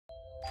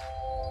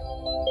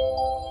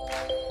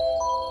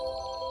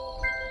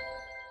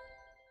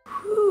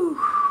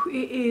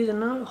it is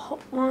another hot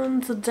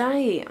one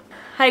today.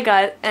 Hey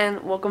guys,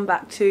 and welcome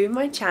back to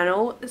my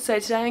channel. So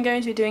today I'm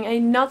going to be doing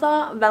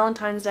another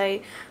Valentine's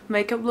Day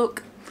makeup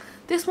look.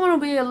 This one will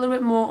be a little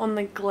bit more on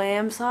the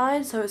glam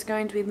side, so it's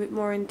going to be a bit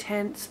more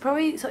intense.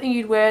 Probably something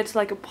you'd wear to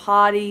like a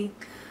party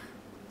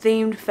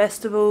themed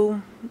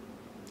festival.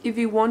 If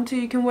you want to,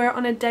 you can wear it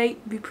on a date.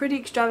 It'd be pretty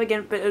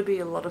extravagant, but it would be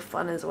a lot of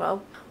fun as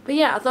well. But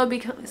yeah, I thought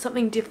it'd be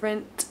something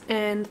different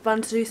and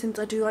fun to do, since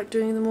I do like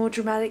doing the more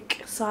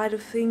dramatic side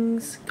of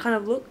things kind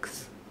of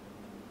looks.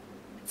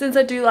 Since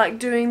I do like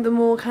doing the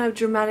more kind of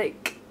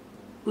dramatic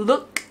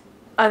look,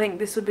 I think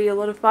this would be a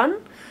lot of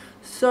fun.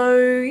 So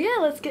yeah,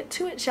 let's get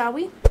to it, shall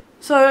we?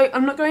 So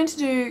I'm not going to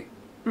do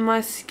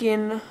my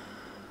skin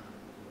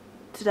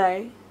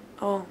today.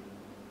 Oh,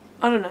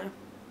 I don't know.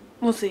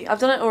 We'll see. I've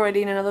done it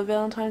already in another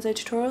Valentine's Day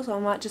tutorial, so I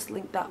might just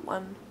link that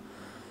one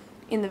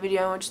in the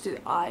video and I'll just do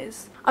the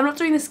eyes. I'm not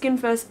doing the skin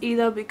first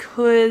either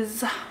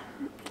because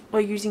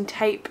we're using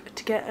tape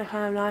to get a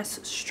kind of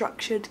nice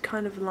structured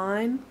kind of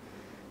line.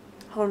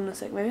 Hold on a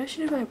sec, maybe I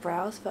should do my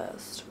brows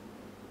first.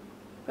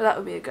 But that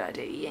would be a good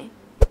idea, yeah.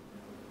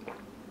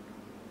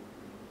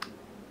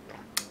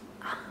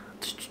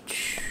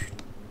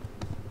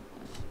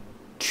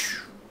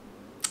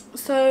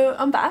 So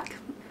I'm back.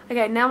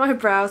 Okay, now my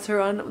brows are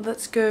on.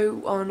 Let's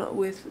go on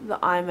with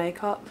the eye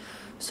makeup.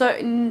 So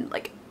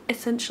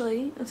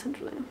essentially.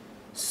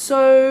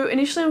 So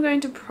initially I'm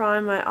going to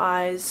prime my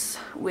eyes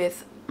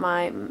with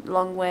my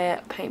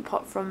Longwear paint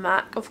pot from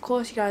MAC. Of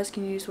course you guys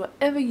can use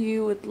whatever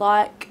you would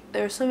like.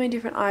 There are so many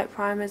different eye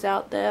primers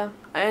out there.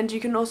 And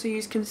you can also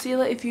use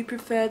concealer if you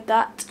preferred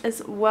that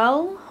as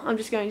well. I'm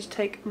just going to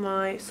take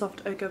my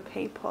soft ochre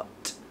paint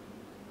pot.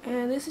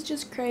 And this is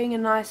just creating a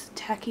nice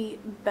tacky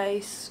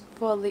base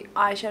for the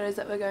eyeshadows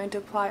that we're going to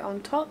apply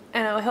on top.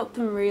 And it will help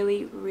them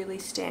really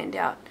stand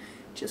out,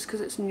 just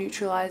because it's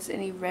neutralized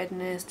any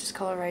redness,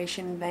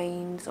 discoloration,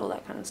 veins, all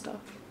that kind of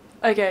stuff.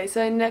 Okay,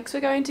 so next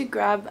we're going to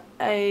grab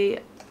a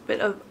bit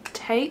of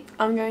tape.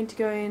 I'm going to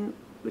go in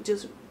with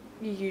just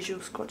your usual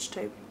Scotch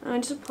tape. And I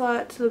just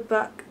apply it to the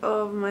back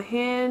of my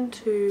hand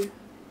to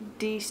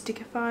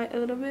de-stickify it a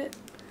little bit.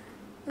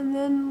 And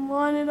then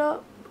line it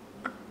up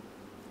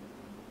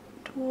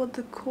toward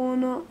the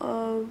corner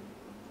of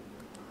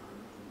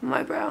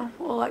my brow,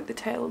 or like the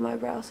tail of my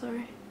brow,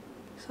 sorry.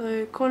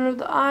 So corner of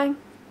the eye,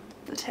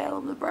 the tail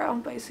of the brow,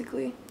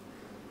 basically.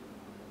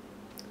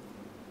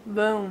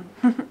 Boom.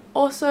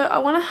 Also, I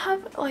want to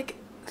have like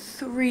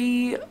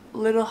 3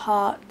 little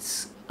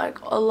hearts like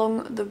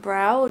along the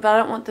brow, but I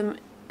don't want them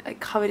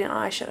like covered in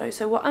eyeshadow.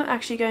 So what I'm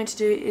actually going to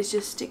do is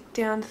just stick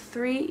down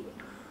 3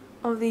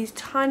 of these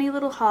tiny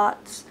little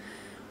hearts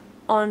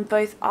on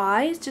both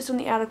eyes, just on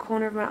the outer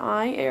corner of my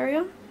eye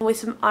area, with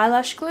some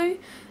eyelash glue.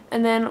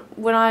 And then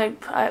when I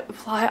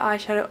apply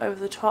eyeshadow over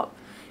the top,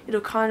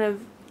 it'll kind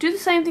of do the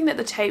same thing that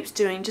the tape's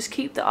doing, just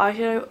keep the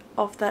eyeshadow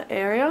off that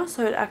area,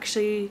 so it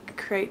actually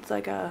creates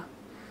like a,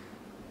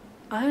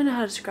 I don't know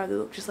how to describe the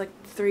look, just like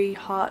 3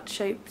 heart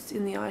shapes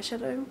in the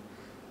eyeshadow.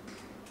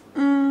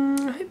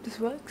 I hope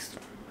this works.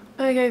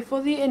 Okay, for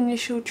the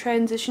initial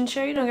transition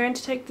shade, I'm going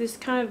to take this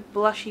kind of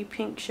blushy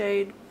pink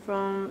shade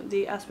from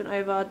the Aspen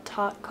Ovard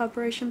Tarte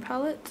Collaboration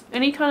palette.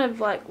 Any kind of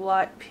like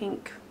light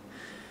pink,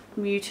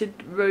 muted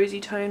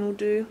rosy tone will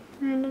do.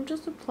 And I'm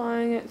just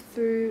applying it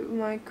through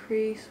my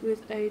crease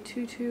with a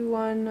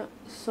 221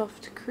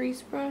 soft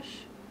crease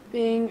brush,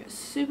 being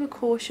super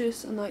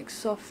cautious and like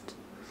soft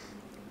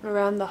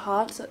around the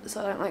hearts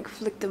so I don't like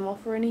flick them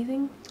off or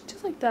anything.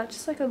 Just like that,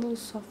 just like a little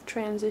soft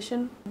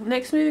transition.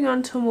 Next, moving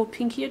on to a more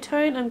pinkier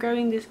tone, I'm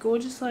grabbing this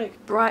gorgeous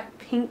like bright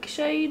pink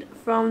shade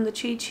from the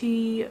Chi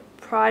Chi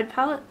Pride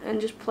palette and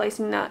just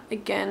placing that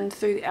again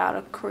through the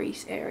outer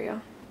crease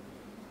area.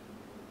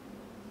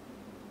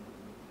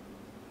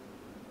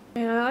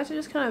 And I like to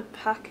just kind of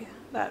pack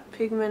that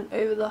pigment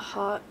over the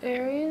heart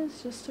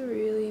areas just to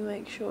really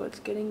make sure it's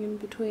getting in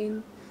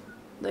between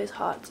those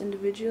hearts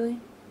individually.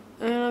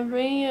 And I'm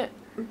bringing it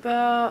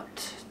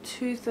about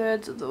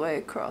 2/3 of the way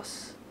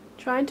across,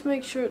 trying to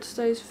make sure it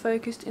stays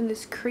focused in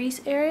this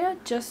crease area,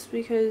 just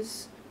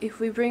because if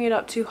we bring it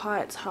up too high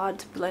it's hard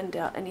to blend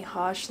out any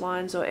harsh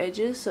lines or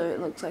edges, so it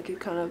looks like you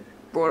kind of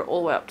brought it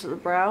all the way up to the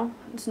brow.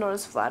 It's not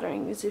as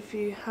flattering as if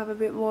you have a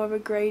bit more of a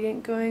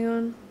gradient going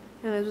on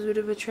and there's a bit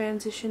of a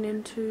transition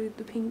into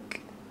the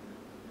pink,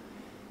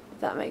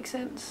 if that makes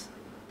sense.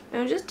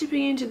 And I'm just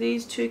dipping into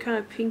these 2 kind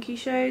of pinky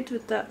shades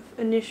with that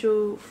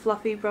initial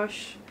fluffy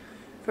brush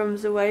from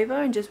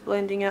Zoeva and just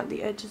blending out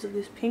the edges of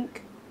this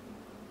pink.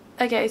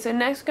 Okay, so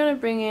next we're going to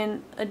bring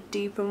in a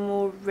deeper,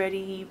 more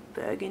reddy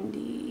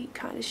burgundy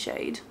kind of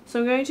shade. So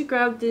I'm going to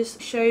grab this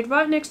shade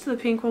right next to the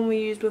pink one we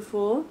used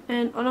before,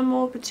 and on a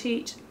more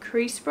petite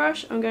crease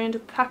brush I'm going to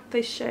pack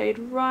this shade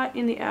right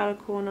in the outer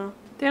corner.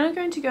 Then I'm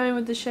going to go in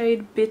with the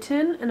shade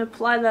Bitten and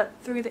apply that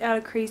through the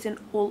outer crease and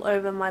all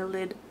over my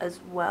lid as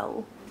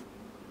well.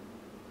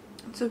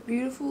 It's a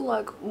beautiful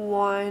like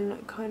wine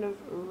kind of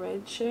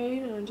red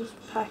shade, and I'm just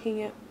packing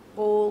it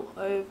all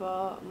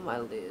over my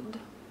lid,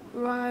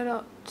 right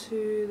up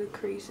to the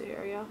crease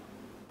area.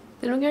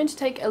 Then I'm going to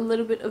take a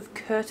little bit of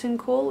Curtain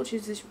Call, which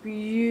is this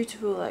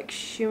beautiful like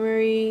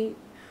shimmery,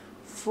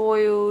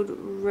 foiled,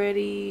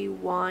 reddy,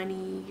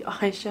 winey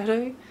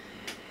eyeshadow.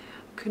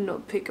 Could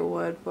not pick a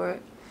word for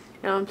it.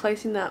 And I'm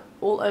placing that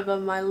all over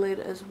my lid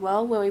as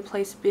well, where we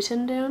place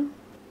Bitten down.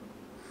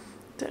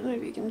 Don't know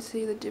if you can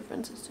see the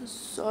difference. It's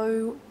just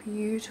so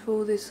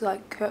beautiful, this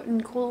like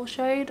Curtain Call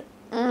shade.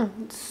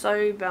 It's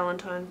so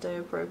Valentine's Day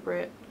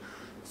appropriate.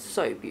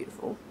 So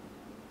beautiful.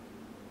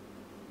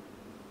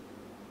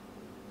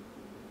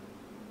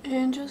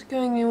 And just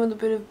going in with a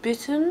bit of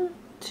Bitten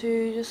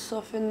to just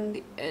soften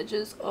the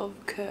edges of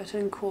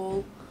Curtain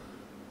Call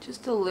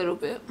just a little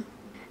bit.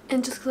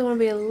 And just because I want to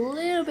be a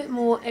little bit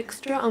more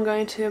extra, I'm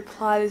going to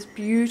apply this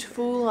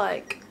beautiful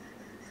like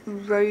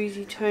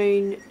rosy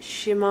tone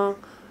shimmer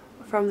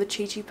from the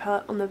Chi Chi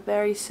palette on the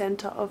very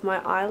center of my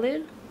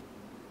eyelid.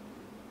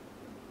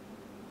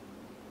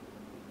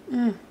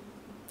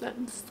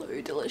 That's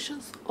so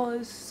delicious. Oh,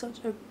 it's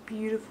such a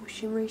beautiful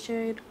shimmery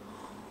shade.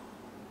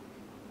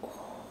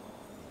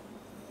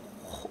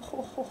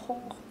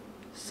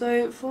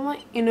 So for my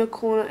inner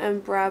corner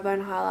and brow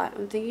bone highlight,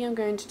 I'm thinking I'm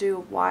going to do a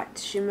white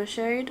shimmer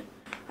shade.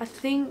 I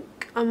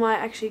think I might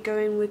actually go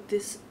in with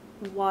this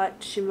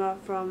white shimmer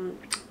from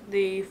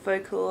the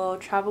Folklore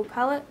Travel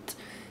palette.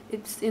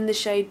 It's in the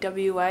shade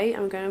WA.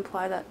 I'm going to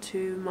apply that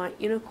to my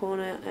inner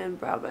corner and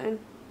brow bone.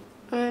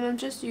 And I'm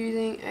just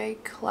using a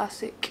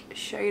classic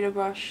shader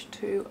brush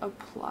to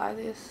apply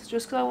this,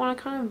 just because I want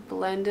to kind of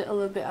blend it a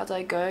little bit as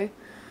I go,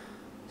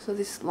 so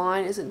this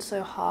line isn't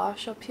so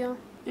harsh up here.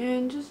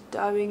 And just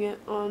dabbing it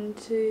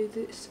onto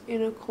this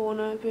inner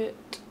corner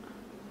bit.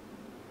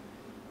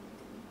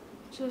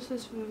 Just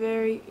this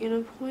very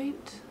inner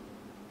point.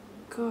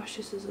 Gosh,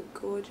 this is a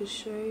gorgeous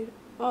shade.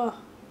 Oh.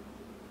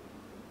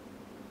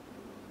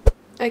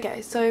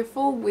 Okay, so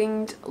for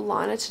winged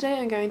liner today,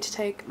 I'm going to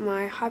take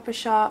my Hyper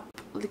Sharp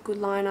liquid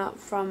liner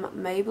from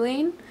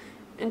Maybelline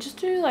and just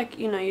do like,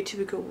 you know, your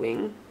typical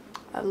wing.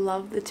 I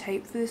love the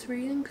tape for this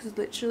reason because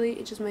literally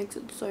it just makes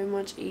it so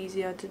much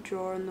easier to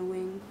draw on the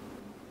wing.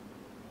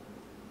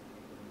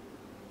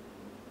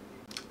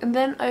 And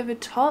then over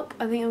top,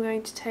 I think I'm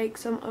going to take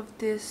some of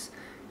this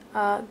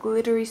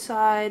glittery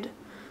side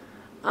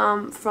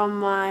from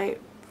my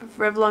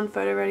Revlon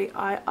Photo Ready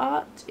Eye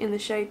Art in the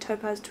shade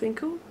Topaz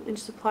Twinkle, and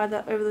just apply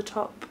that over the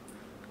top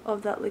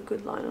of that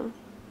liquid liner.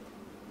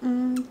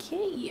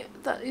 Okay,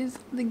 that is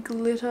the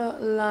glitter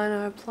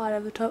liner applied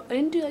over the top. I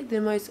didn't do like the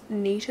most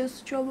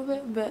neatest job of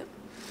it, but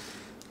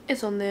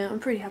it's on there. I'm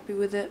pretty happy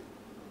with it.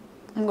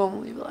 I'm going to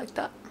leave it like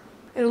that.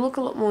 It'll look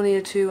a lot more neater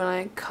too when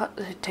I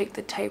take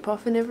the tape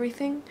off and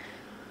everything,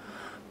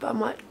 but I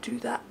might do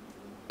that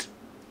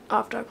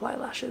after I apply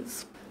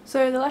lashes.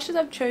 So the lashes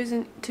I've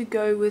chosen to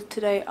go with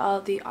today are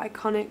the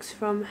Iconics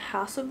from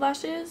House of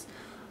Lashes.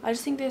 I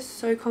just think they're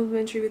so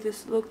complimentary with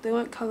this look. They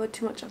won't cover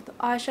too much of the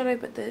eyeshadow,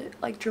 but they're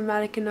like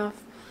dramatic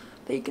enough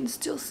that you can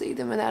still see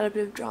them and add a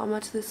bit of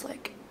drama to this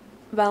like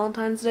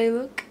Valentine's Day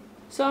look.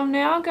 So I'm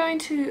now going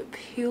to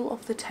peel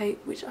off the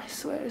tape, which I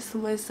swear is the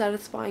most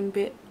satisfying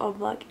bit of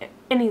like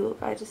any look.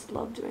 I just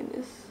love doing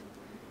this.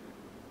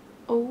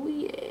 Oh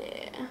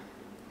yeah.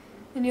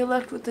 And you're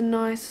left with a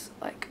nice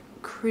like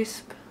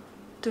crisp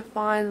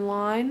defined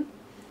line.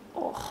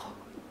 Oh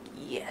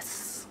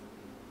yes.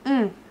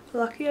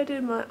 Lucky I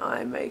did my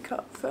eye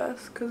makeup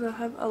first because I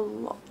have a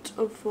lot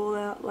of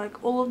fallout.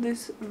 Like all of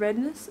this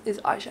redness is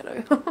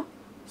eyeshadow.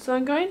 So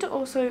I'm going to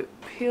also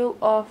peel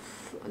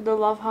off the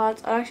Love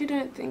Hearts. I actually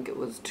don't think it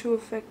was too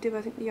effective.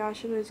 I think the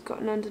eyeshadow's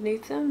gotten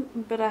underneath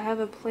them, but I have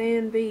a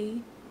plan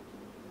B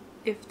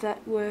if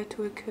that were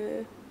to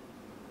occur.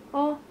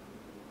 Oh,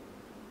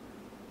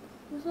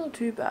 it's not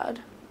too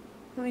bad.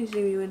 Let me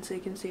zoom you in so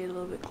you can see it a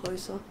little bit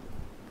closer.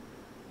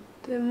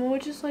 They're more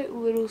just like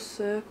little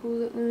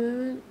circles at the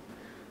moment.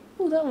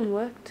 Oh, that one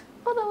worked.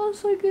 Oh, that one's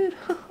so good.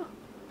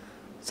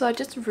 So I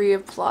just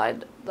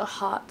reapplied the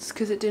hearts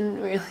because it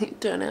didn't really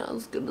turn out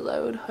as good as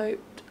I would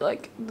hoped.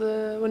 Like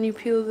when you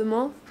peel them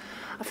off,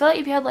 I feel like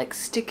if you had like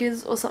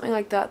stickers or something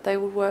like that, they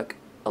would work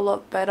a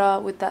lot better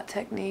with that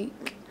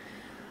technique.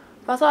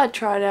 But I thought I'd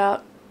try it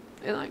out.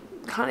 It like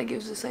kind of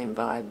gives the same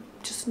vibe,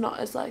 just not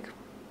as like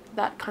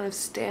that kind of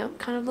stamp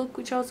kind of look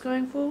which I was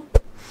going for.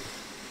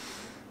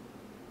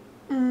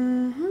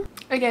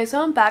 Okay,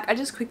 so I'm back. I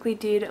just quickly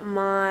did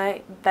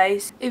my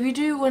base. If you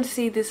do want to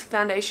see this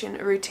foundation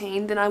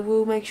routine, then I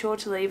will make sure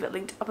to leave it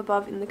linked up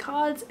above in the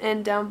cards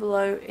and down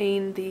below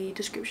in the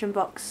description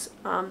box,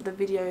 the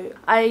video.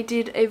 I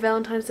did a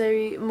Valentine's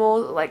Day more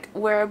like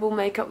wearable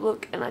makeup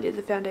look, and I did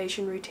the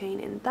foundation routine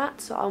in that,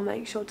 so I'll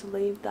make sure to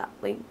leave that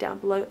link down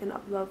below and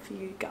up above for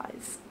you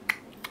guys.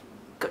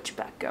 Got your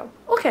back, girl.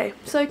 Okay,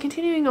 so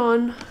continuing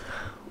on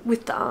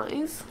with the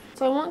eyes.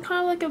 So I want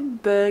kind of like a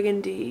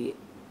burgundy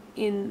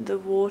in the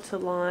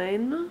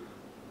waterline,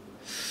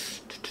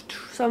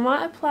 so I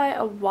might apply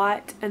a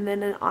white and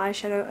then an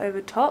eyeshadow over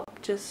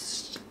top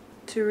just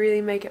to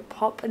really make it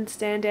pop and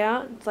stand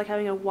out. It's like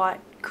having a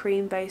white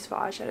cream base for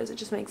eyeshadows, it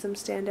just makes them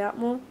stand out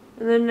more.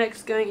 And then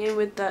next, going in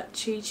with that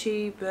Chi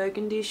Chi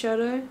burgundy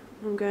shadow,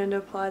 I'm going to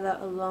apply that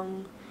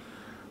along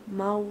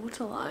my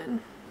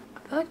waterline. I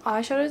feel like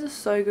eyeshadows are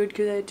so good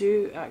because they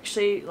do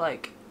actually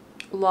like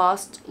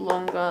last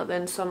longer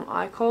than some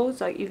eye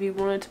kohls. Like if you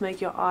wanted to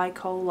make your eye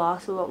kohl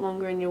last a lot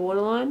longer in your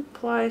waterline,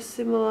 apply a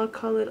similar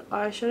coloured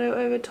eyeshadow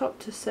over top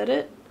to set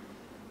it.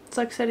 It's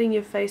like setting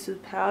your face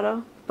with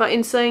powder. But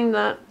in saying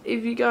that,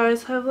 if you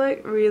guys have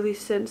like really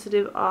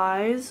sensitive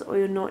eyes or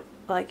you're not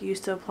like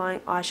used to applying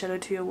eyeshadow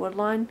to your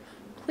waterline,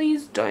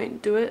 please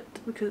don't do it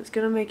because it's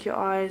going to make your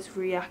eyes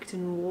react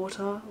in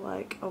water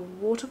like a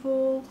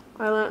waterfall.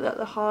 I learnt that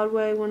the hard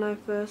way when I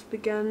first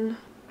began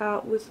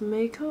out with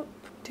makeup.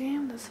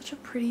 Damn, that's such a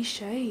pretty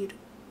shade.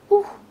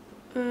 Ooh.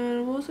 And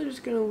I'm also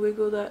just going to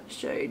wiggle that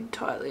shade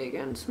tightly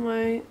against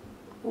my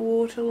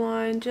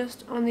waterline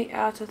just on the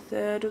outer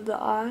third of the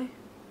eye.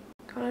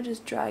 Kind of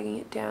just dragging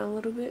it down a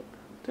little bit.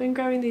 Then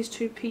grabbing these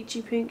two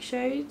peachy pink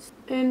shades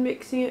and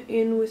mixing it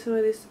in with some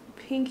of this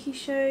pinky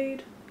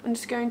shade. I'm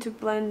just going to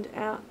blend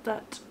out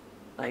that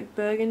like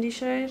burgundy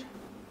shade.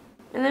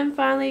 And then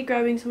finally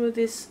grabbing some of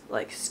this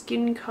like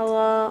skin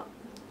colour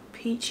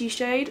peachy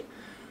shade.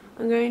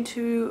 I'm going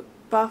to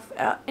buff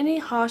out any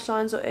harsh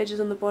lines or edges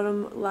on the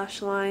bottom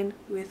lash line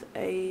with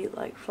a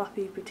like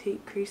fluffy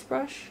petite crease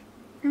brush.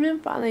 And then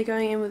finally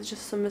going in with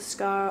just some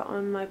mascara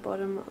on my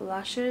bottom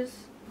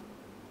lashes.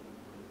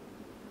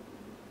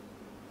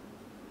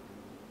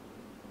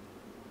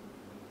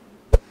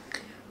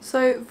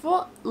 So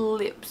for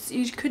lips,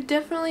 you could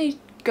definitely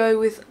go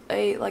with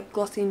a like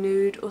glossy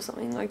nude or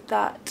something like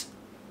that.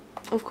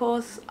 Of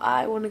course,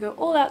 I want to go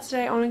all out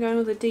today. I want to go in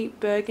with a deep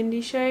burgundy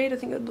shade. I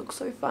think it looks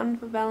so fun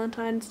for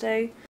Valentine's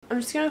Day.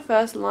 I'm just going to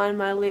first line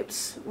my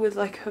lips with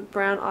like a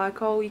brown eye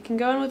kohl. You can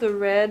go in with a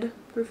red,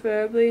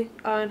 preferably.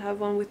 I don't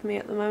have one with me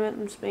at the moment.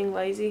 I'm just being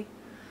lazy.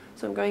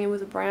 So I'm going in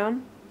with a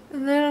brown.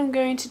 And then I'm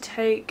going to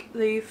take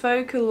the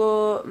Faux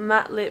Color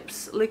Matte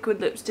Lips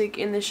Liquid Lipstick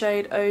in the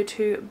shade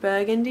 02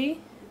 Burgundy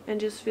and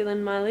just fill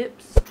in my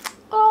lips.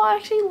 Oh, I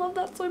actually love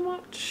that so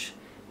much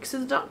because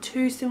it's not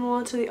too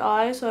similar to the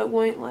eye, so it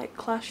won't like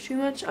clash too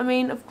much. I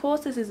mean, of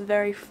course this is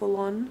very full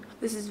on.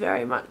 This is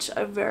very much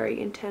a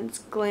very intense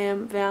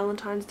glam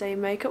Valentine's Day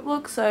makeup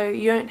look, so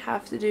you don't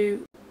have to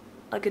do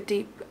like a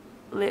deep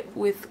lip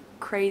with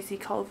crazy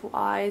colourful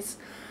eyes.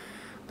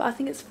 But I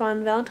think it's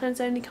fun. Valentine's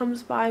Day only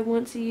comes by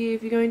once a year.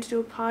 If you're going to do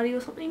a party or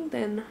something,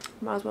 then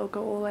might as well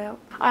go all out.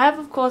 I have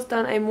of course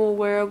done a more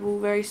wearable,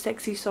 very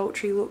sexy,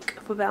 sultry look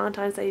for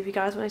Valentine's Day if you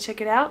guys want to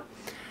check it out.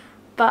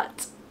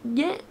 But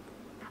yeah.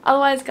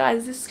 Otherwise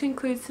guys, this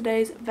concludes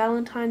today's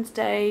Valentine's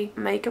Day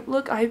makeup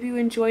look. I hope you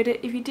enjoyed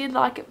it. If you did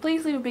like it,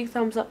 please leave a big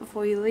thumbs up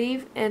before you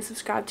leave and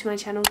subscribe to my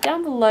channel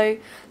down below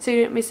so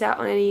you don't miss out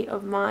on any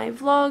of my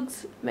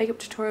vlogs, makeup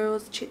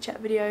tutorials, chit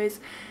chat videos,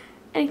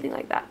 anything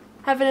like that.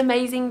 Have an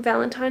amazing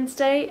Valentine's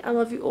Day. I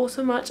love you all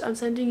so much. I'm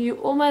sending you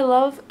all my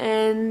love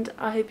and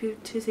I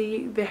hope to see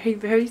you very,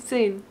 very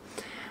soon.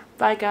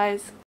 Bye guys.